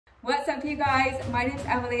What's up you guys? My name's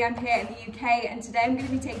Emily, I'm here in the UK and today I'm going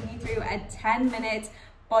to be taking you through a 10-minute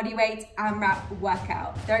bodyweight AMRAP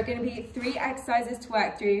workout. There are going to be 3 exercises to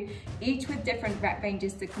work through, each with different rep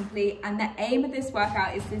ranges to complete, and the aim of this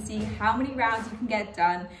workout is to see how many rounds you can get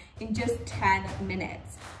done in just 10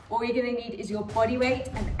 minutes. All you're going to need is your body weight,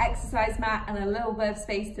 an exercise mat, and a little bit of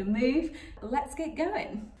space to move. Let's get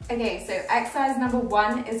going. Okay, so exercise number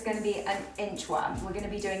 1 is going to be an inchworm. We're going to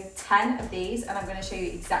be doing 10 of these, and I'm going to show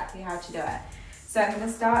you exactly how to do it. So I'm going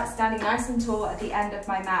to start standing nice and tall at the end of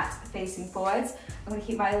my mat, facing forwards. I'm going to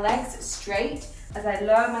keep my legs straight as I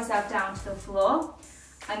lower myself down to the floor.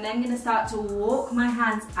 I'm then going to start to walk my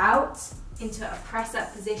hands out into a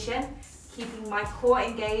press-up position, keeping my core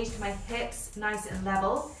engaged, my hips nice and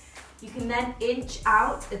level. You can then inch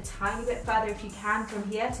out a tiny bit further if you can from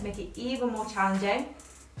here to make it even more challenging.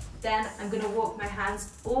 Then I'm going to walk my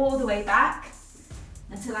hands all the way back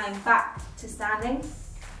until I'm back to standing.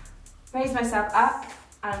 Raise myself up,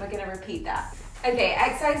 and we're going to repeat that. Okay,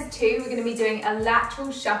 exercise 2, we're going to be doing a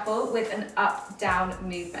lateral shuffle with an up-down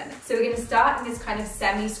movement. So we're going to start in this kind of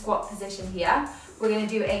semi-squat position here. We're going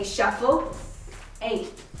to do a shuffle, a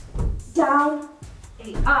down,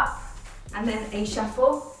 a up, and then a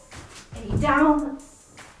shuffle, a down,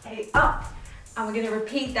 a up. And we're going to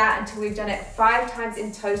repeat that until we've done it 5 times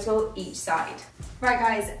in total each side. Right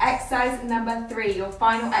guys, exercise number 3, your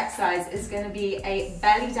final exercise is going to be a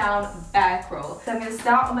belly down bear crawl. So I'm going to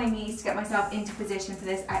start on my knees to get myself into position for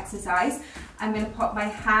this exercise. I'm going to put my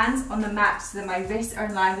hands on the mat so that my wrists are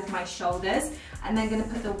in line with my shoulders. And then going to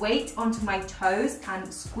put the weight onto my toes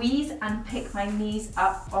and squeeze and pick my knees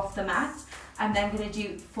up off the mat. And then going to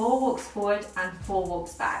do 4 walks forward and 4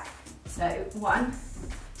 walks back. So 1,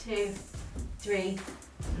 2, 3,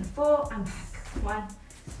 and 4, and back. 1,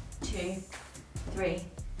 2, 3,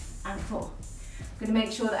 and 4. I'm going to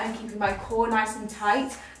make sure that I'm keeping my core nice and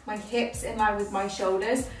tight, my hips in line with my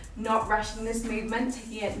shoulders, not rushing this movement,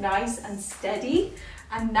 taking it nice and steady.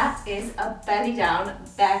 And that is a belly down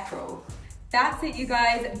bear crawl. That's it you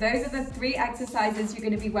guys, those are the 3 exercises you're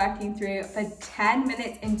going to be working through for 10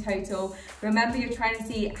 minutes in total. Remember, you're trying to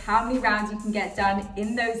see how many rounds you can get done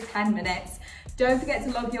in those 10 minutes. Don't forget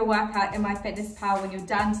to log your workout in MyFitnessPal when you're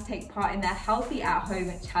done to take part in their Healthy at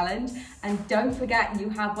Home challenge. And don't forget, you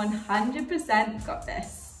have 100% got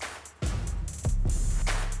this.